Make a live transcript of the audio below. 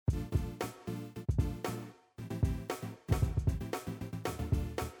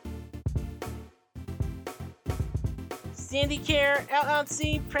Sandy Care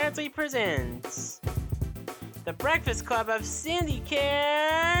LLC proudly presents the Breakfast Club of Sandy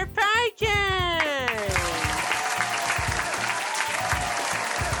Care Podcast.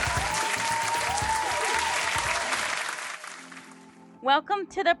 Welcome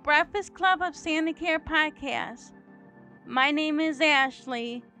to the Breakfast Club of Sandy Care Podcast. My name is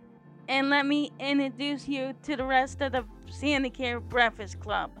Ashley, and let me introduce you to the rest of the Sandy Care Breakfast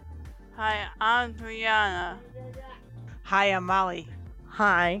Club. Hi, I'm Brianna. Hi, I'm Molly.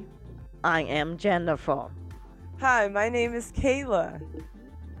 Hi, I am Jennifer. Hi, my name is Kayla.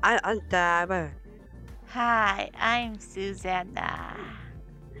 I'm Dama. Hi, I'm Susanna.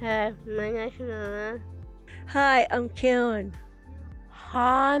 Hi, my name's Nana. Hi, I'm Karen.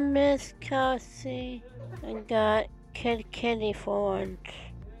 Hi, Miss Kelsey. I got kitty for lunch.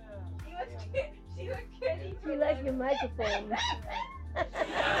 She likes your microphone.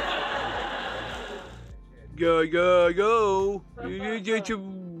 Go, go, go. You get your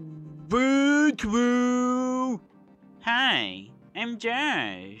boot through. Hi, I'm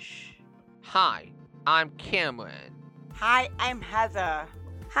Josh. Hi, I'm Cameron. Hi, I'm Heather.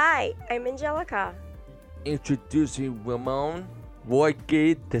 Hi, I'm Angelica. Introducing Ramon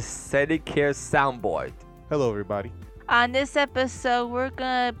Roygate, the Sandy Care soundboard. Hello, everybody. On this episode, we're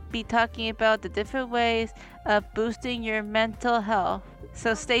going to be talking about the different ways of boosting your mental health.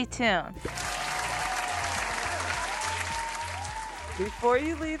 So stay tuned. Before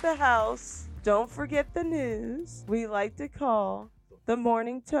you leave the house, don't forget the news we like to call the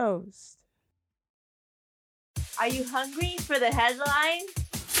Morning Toast. Are you hungry for the headline?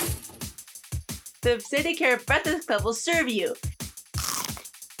 The Sandy Care Breakfast Club will serve you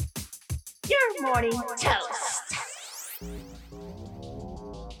your morning toast.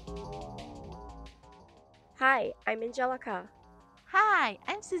 Hi, I'm Angelica. Hi,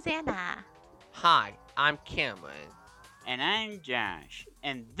 I'm Susanna. Hi, I'm Cameron. And I'm Josh.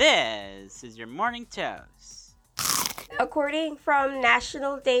 And this is your morning toast. According from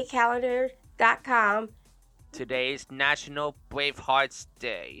nationaldaycalendar.com, Today is National Bravehearts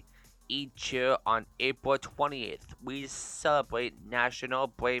Day. Each year on April 28th, we celebrate National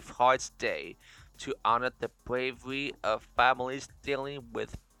Bravehearts Day to honor the bravery of families dealing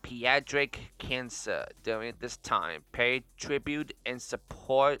with pediatric cancer during this time. Pay tribute and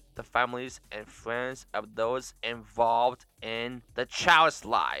support the families and friends of those involved in the child's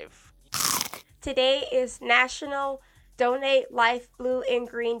life. today is National Donate Life Blue and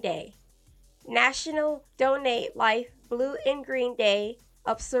Green Day. National Donate Life Blue and Green Day,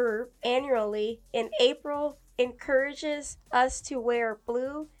 observed annually in April, encourages us to wear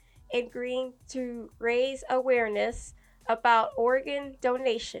blue and green to raise awareness about organ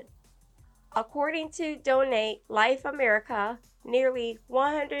donation. According to Donate Life America, nearly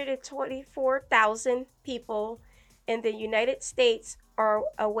 124,000 people in the United States are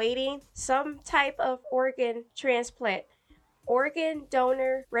awaiting some type of organ transplant. Organ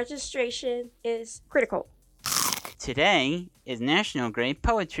donor registration is critical. Today is National Great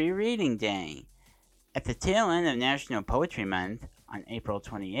Poetry Reading Day. At the tail end of National Poetry Month, on April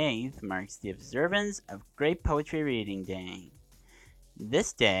 28th, marks the observance of Great Poetry Reading Day.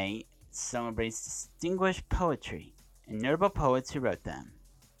 This day celebrates distinguished poetry and notable poets who wrote them.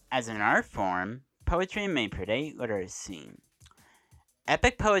 As an art form, poetry may predate literacy.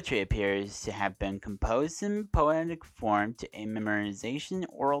 Epic poetry appears to have been composed in poetic form to aid memorization,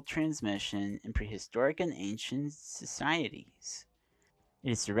 oral transmission in prehistoric and ancient societies.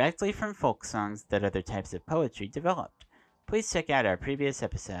 It is directly from folk songs that other types of poetry developed. Please check out our previous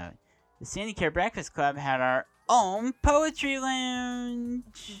episode. The Sandy Care Breakfast Club had our own poetry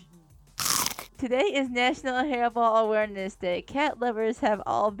lounge. Today is National Hairball Awareness Day. Cat lovers have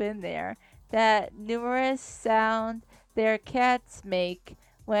all been there. That numerous sound their cats make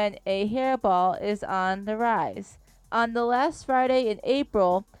when a hairball is on the rise. On the last Friday in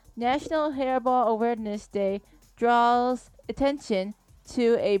April, National Hairball Awareness Day draws attention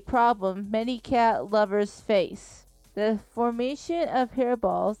to a problem many cat lovers face. The formation of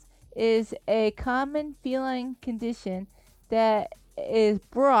hairballs is a common feline condition that is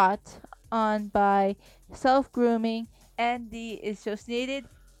brought on by self-grooming and the associated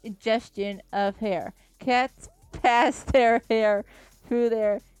ingestion of hair. Cats pass their hair through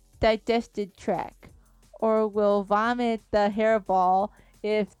their digestive tract or will vomit the hairball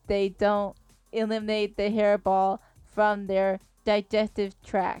if they don't eliminate the hairball from their digestive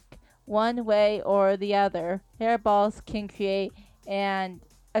tract. One way or the other, hairballs can create and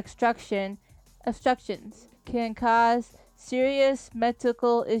obstructions can cause serious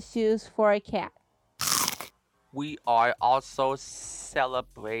medical issues for a cat. We are also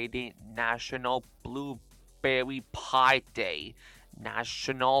celebrating National Blue Raspberry Pi Day,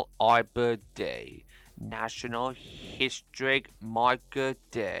 National Arbor Day, National Historic Marker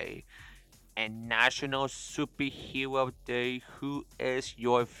Day, and National Superhero Day. Who is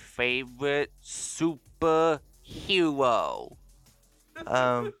your favorite superhero?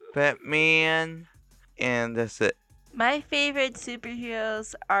 Batman, and that's it. My favorite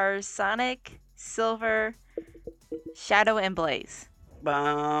superheroes are Sonic, Silver, Shadow, and Blaze.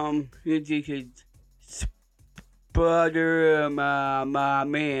 Spider, my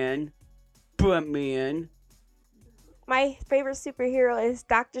man, Batman. My favorite superhero is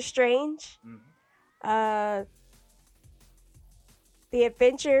Doctor Strange. The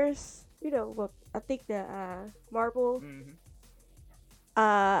Adventures, I think the Marvel.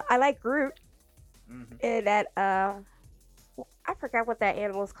 I like Groot. And that I forgot what that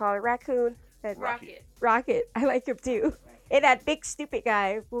animal's called. Raccoon. Rocket. Rocket. I like him too. And that big stupid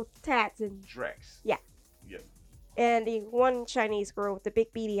guy with tats and Drax. Yeah. Yep. And the one Chinese girl with the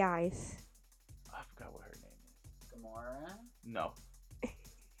big beady eyes. I forgot what her name is. Gamora? No.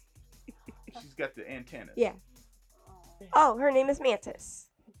 She's got the antennas. Yeah. Oh, her name is Mantis.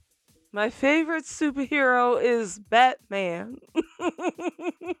 My favorite superhero is Batman.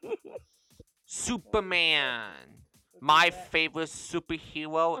 Superman. My favorite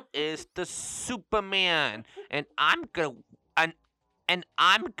superhero is the Superman, and I'm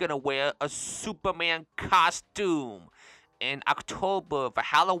gonna wear a Superman costume in October for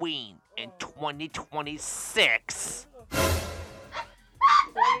Halloween in 2026. That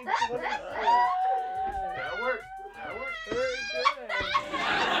worked. Very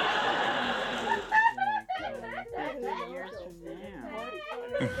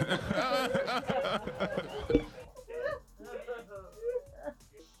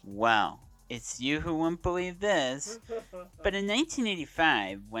Well, it's you who wouldn't believe this, but in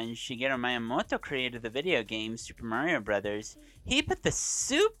 1985, when Shigeru Miyamoto created the video game Super Mario Bros., he put the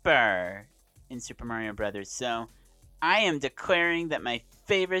super in Super Mario Bros., so I am declaring that my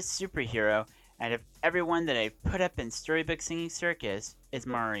favorite superhero out of everyone that I've put up in Storybook Singing Circus is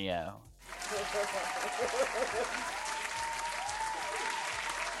Mario.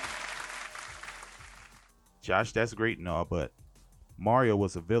 Josh, that's great and all, but Mario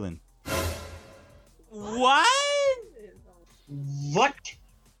was a villain. What? What?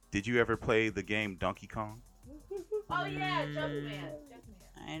 Did you ever play the game Donkey Kong? Oh yeah, Jumpman.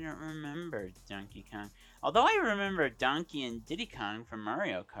 I don't remember Donkey Kong. Although I remember Donkey and Diddy Kong from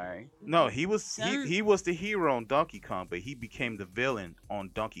Mario Kart. No, he was the hero on Donkey Kong, but he became the villain on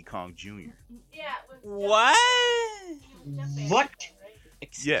Donkey Kong Jr. Yeah. What? What?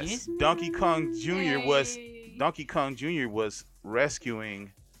 Yes, me? Donkey Kong Jr. was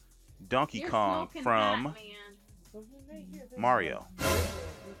rescuing Donkey Kong from Mario.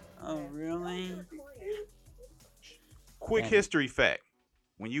 Oh, really? Quick history fact.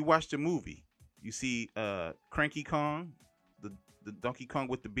 When you watch the movie, you see Cranky Kong, the Donkey Kong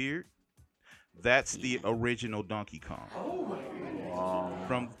with the beard. That's the original Donkey Kong.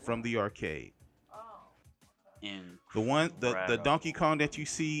 From the arcade. The Donkey Kong that you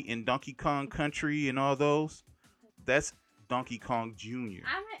see in Donkey Kong Country and all those, that's Donkey Kong Jr.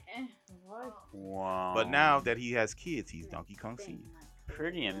 Wow. But now that he has kids, he's Donkey Kong Senior.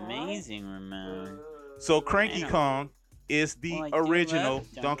 Pretty amazing, Ramon. So Cranky Kong is the Well, I do original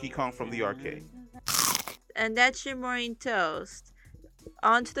love Donkey Kong from the arcade. And that's your morning toast.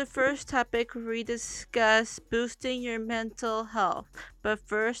 On to the first topic, we discuss boosting your mental health. But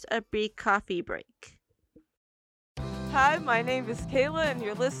first, a brief coffee break. Hi, my name is Kayla, and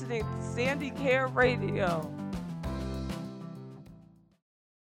you're listening to Sandy Care Radio.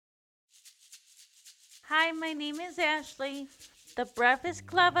 Hi, my name is Ashley. The Breakfast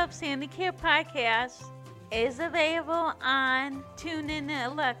Club of Sandy Care podcast is available on TuneIn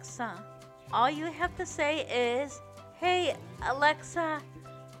Alexa. All you have to say is, "Hey Alexa,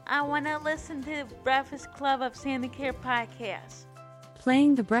 I want to listen to Breakfast Club of Sandy Care podcast."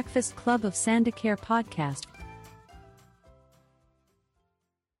 Playing the Breakfast Club of Sandy Care podcast.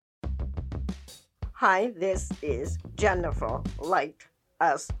 Hi, this is Jennifer. Like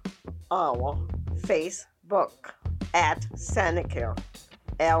us our Facebook at Sandicare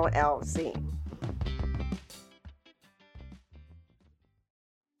LLC.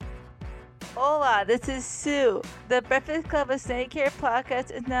 Hola, this is Sue. The Breakfast Club of Sandy Care podcast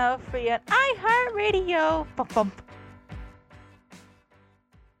is now free on iHeartRadio. Bump, bump.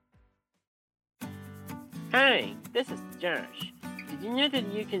 Hi, this is Josh. Did you know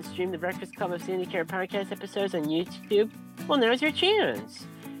that you can stream the Breakfast Club of Sandy Care podcast episodes on YouTube? Well, now's your chance.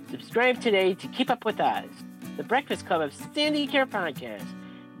 Subscribe today to keep up with us. The Breakfast Club of Sandy Care podcast.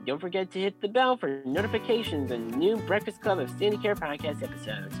 Don't forget to hit the bell for notifications on new Breakfast Club of Sandy Care podcast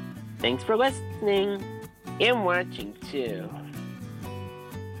episodes. Thanks for listening and watching too.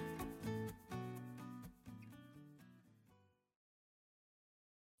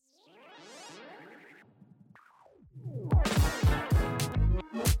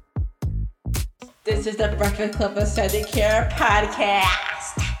 This is the Breakfast Club of Sandy Care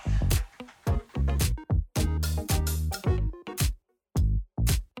podcast.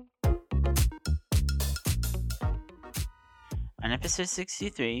 On episode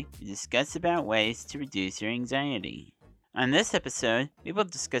 63, we discuss about ways to reduce your anxiety. On this episode, we will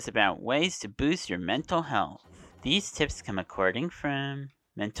discuss about ways to boost your mental health. These tips come according from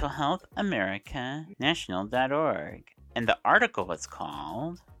Mental Health America National.org, and the article was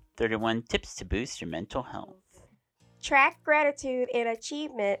called 31 Tips to Boost Your Mental Health. Track gratitude and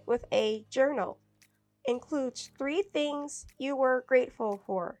achievement with a journal. Includes 3 things you were grateful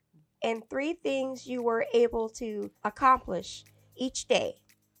for and 3 things you were able to accomplish each day.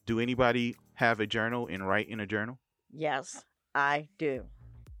 Do anybody have a journal and write in a journal? Yes, I do.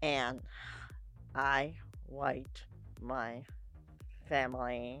 And I write my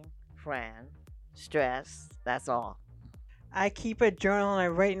family, friend, stress, that's all. I keep a journal and I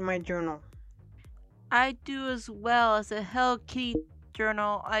write in my journal. I do as well. As a Hello Kitty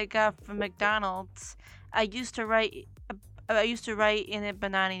journal I got from McDonald's. I used to write in it,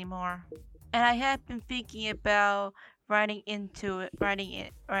 but not anymore. And I have been thinking about writing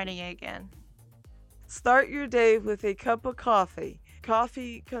it again. Start your day with a cup of coffee.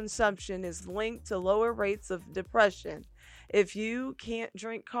 Coffee consumption is linked to lower rates of depression. If you can't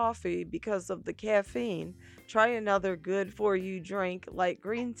drink coffee because of the caffeine, try another good for you drink like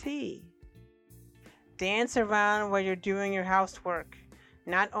green tea. Dance around while you're doing your housework.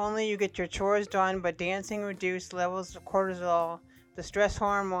 Not only you get your chores done, but dancing reduces levels of cortisol. The stress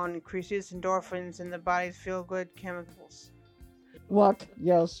hormone increases endorphins and the body's feel-good chemicals. Work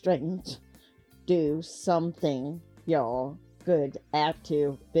your strength. Do something you're good at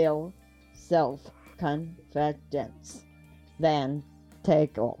to build self-confidence. Then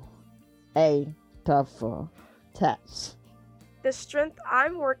tackle a tougher task. The strength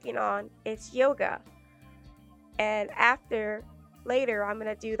I'm working on is yoga. And later I'm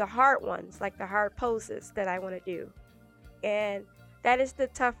going to do the hard ones, like the hard poses that I want to do. And that is the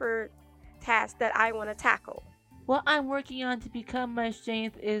tougher task that I want to tackle. What I'm working on to become my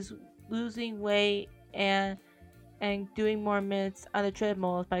strength is losing weight and doing more minutes on the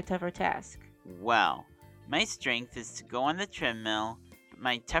treadmill is my tougher task. Well, my strength is to go on the treadmill, but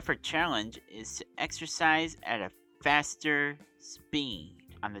my tougher challenge is to exercise at a faster speed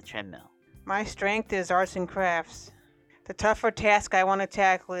on the treadmill. My strength is arts and crafts. The tougher task I want to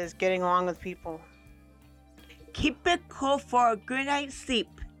tackle is getting along with people. Keep it cool for a good night's sleep.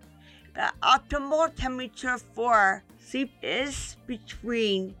 The optimal temperature for sleep is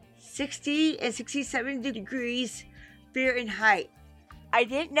between 60 and 67 degrees Fahrenheit. I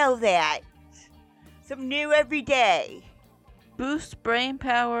didn't know that. Something new every day. Boost brain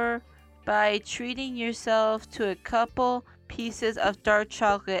power by treating yourself to a couple pieces of dark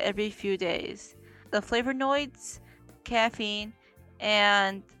chocolate every few days. The flavonoids, caffeine,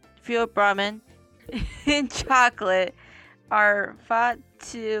 and theobromine in chocolate are thought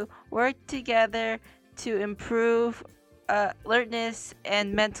to work together to improve alertness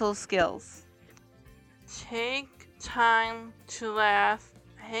and mental skills. Take time to laugh,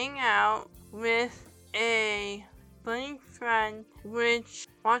 hang out with a funny friend, watch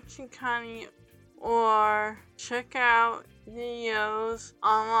a comedy, or check out videos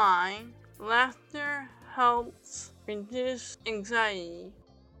online. Laughter helps reduce anxiety.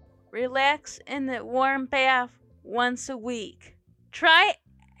 Relax in the warm bath once a week. Try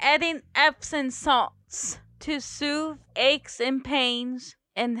adding Epsom salts to soothe aches and pains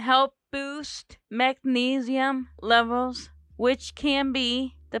and help boost magnesium levels, which can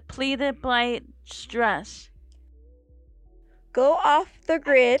be depleted by stress. Go off the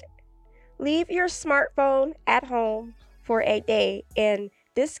grid. Leave your smartphone at home for a day and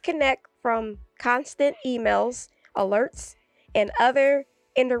disconnect from constant emails, alerts, and other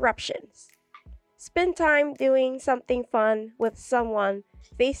interruptions. Spend time doing something fun with someone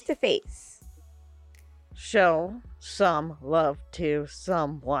face to face. Show some love to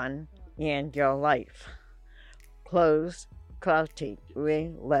someone in your life. Close quality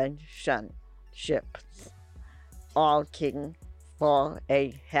relationships. All key for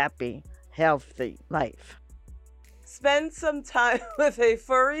a happy, healthy life. Spend some time with a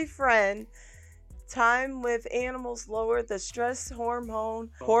furry friend. Time with animals lower the stress hormone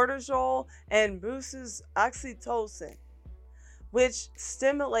cortisol and boosts oxytocin. which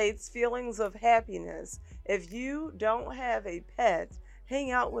stimulates feelings of happiness. If you don't have a pet,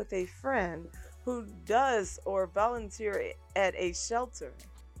 hang out with a friend who does or volunteer at a shelter.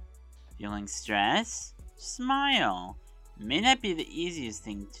 Feeling stress? Smile. It may not be the easiest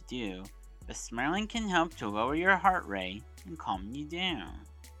thing to do, but smiling can help to lower your heart rate and calm you down.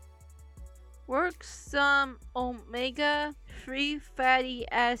 Work some omega-3 fatty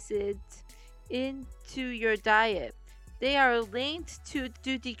acids into your diet. They are linked to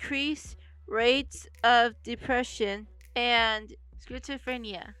decrease rates of depression and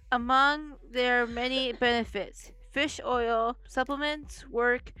schizophrenia. Among their many benefits, fish oil supplements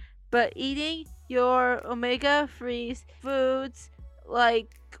work, but eating your omega-3 foods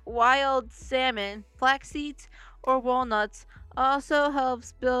like wild salmon, flax seeds, or walnuts also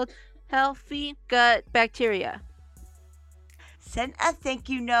helps build healthy gut bacteria. Send a thank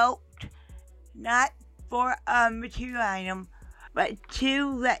you note, not for a material item, but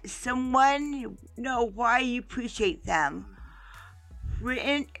to let someone know why you appreciate them.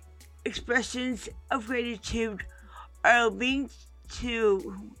 Written expressions of gratitude are linked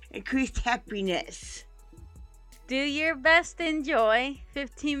to increased happiness. Do your best to enjoy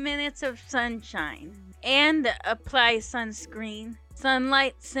 15 minutes of sunshine and apply sunscreen.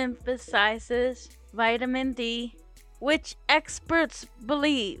 Sunlight synthesizes vitamin D, which experts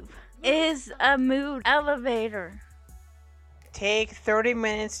believe is a mood elevator. Take 30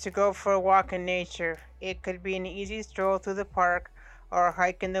 minutes to go for a walk in nature. It could be an easy stroll through the park or a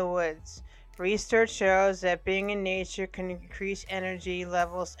hike in the woods. Research shows that being in nature can increase energy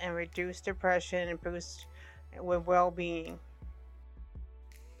levels and reduce depression and boost well-being.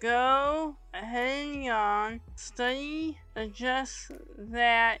 Go ahead and yawn. Study suggests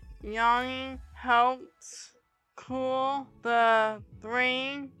that yawning helps cool the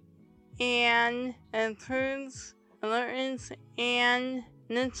brain and improves alertness and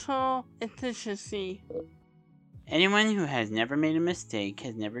mental efficiency. Anyone who has never made a mistake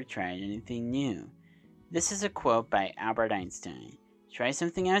has never tried anything new. This is a quote by Albert Einstein. Try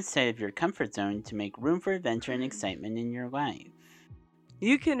something outside of your comfort zone to make room for adventure and excitement in your life.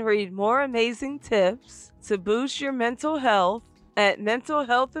 You can read more amazing tips to boost your mental health at Mental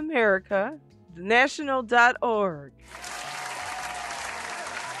Health America, national.org.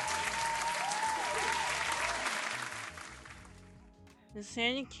 The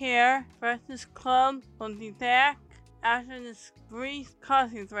Sandy Care Breakfast Club will be back after this brief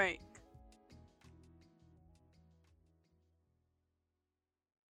coffee break.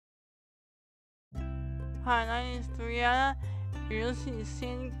 Hi, my name is Brianna. You're listening to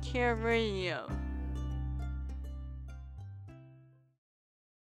Sandy Care Radio.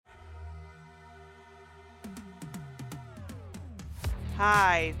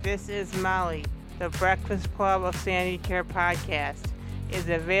 Hi, this is Molly. The Breakfast Club of Sandy Care podcast is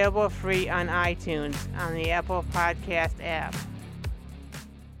available free on iTunes on the Apple Podcast app.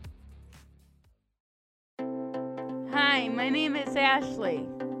 Hi, my name is Ashley.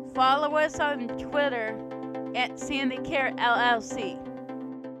 Follow us on Twitter at SandyCare LLC.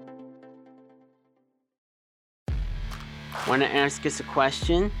 Want to ask us a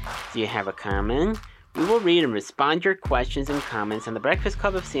question? Do you have a comment? We will read and respond to your questions and comments on the Breakfast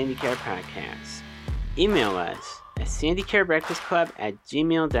Club of Sandy Care podcast. Email us at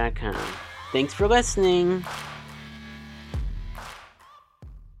sandycarebreakfastclub@gmail.com. Thanks for listening.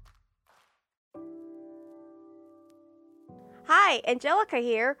 Hi, Angelica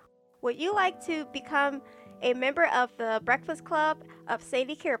here. Would you like to become a member of the Breakfast Club of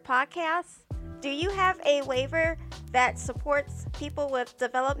Sandy Care podcast? Do you have a waiver that supports people with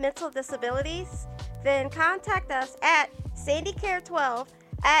developmental disabilities? Then contact us at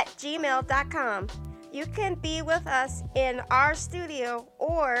sandycare12@gmail.com. You can be with us in our studio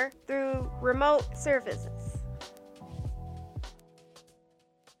or through remote services.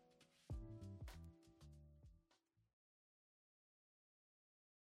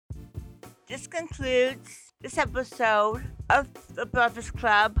 This concludes this episode of the Breakfast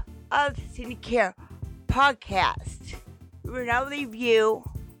Club of Sandy Care podcast. We will now leave you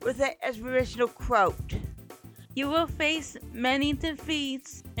with an inspirational quote. You will face many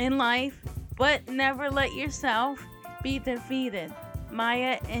defeats in life, but never let yourself be defeated.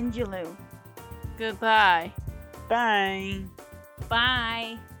 Maya Angelou. Goodbye. Bye.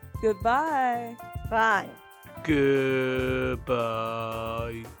 Bye. Goodbye. Bye.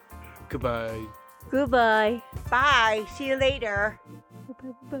 Goodbye. Goodbye. Goodbye. Bye. See you later.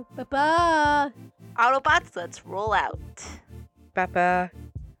 Bye. Autobots, let's roll out. Bye-bye.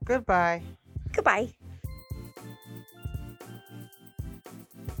 Goodbye. Goodbye.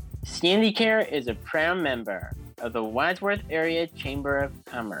 Sandy Care is a proud member of the Wadsworth Area Chamber of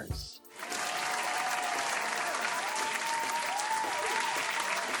Commerce.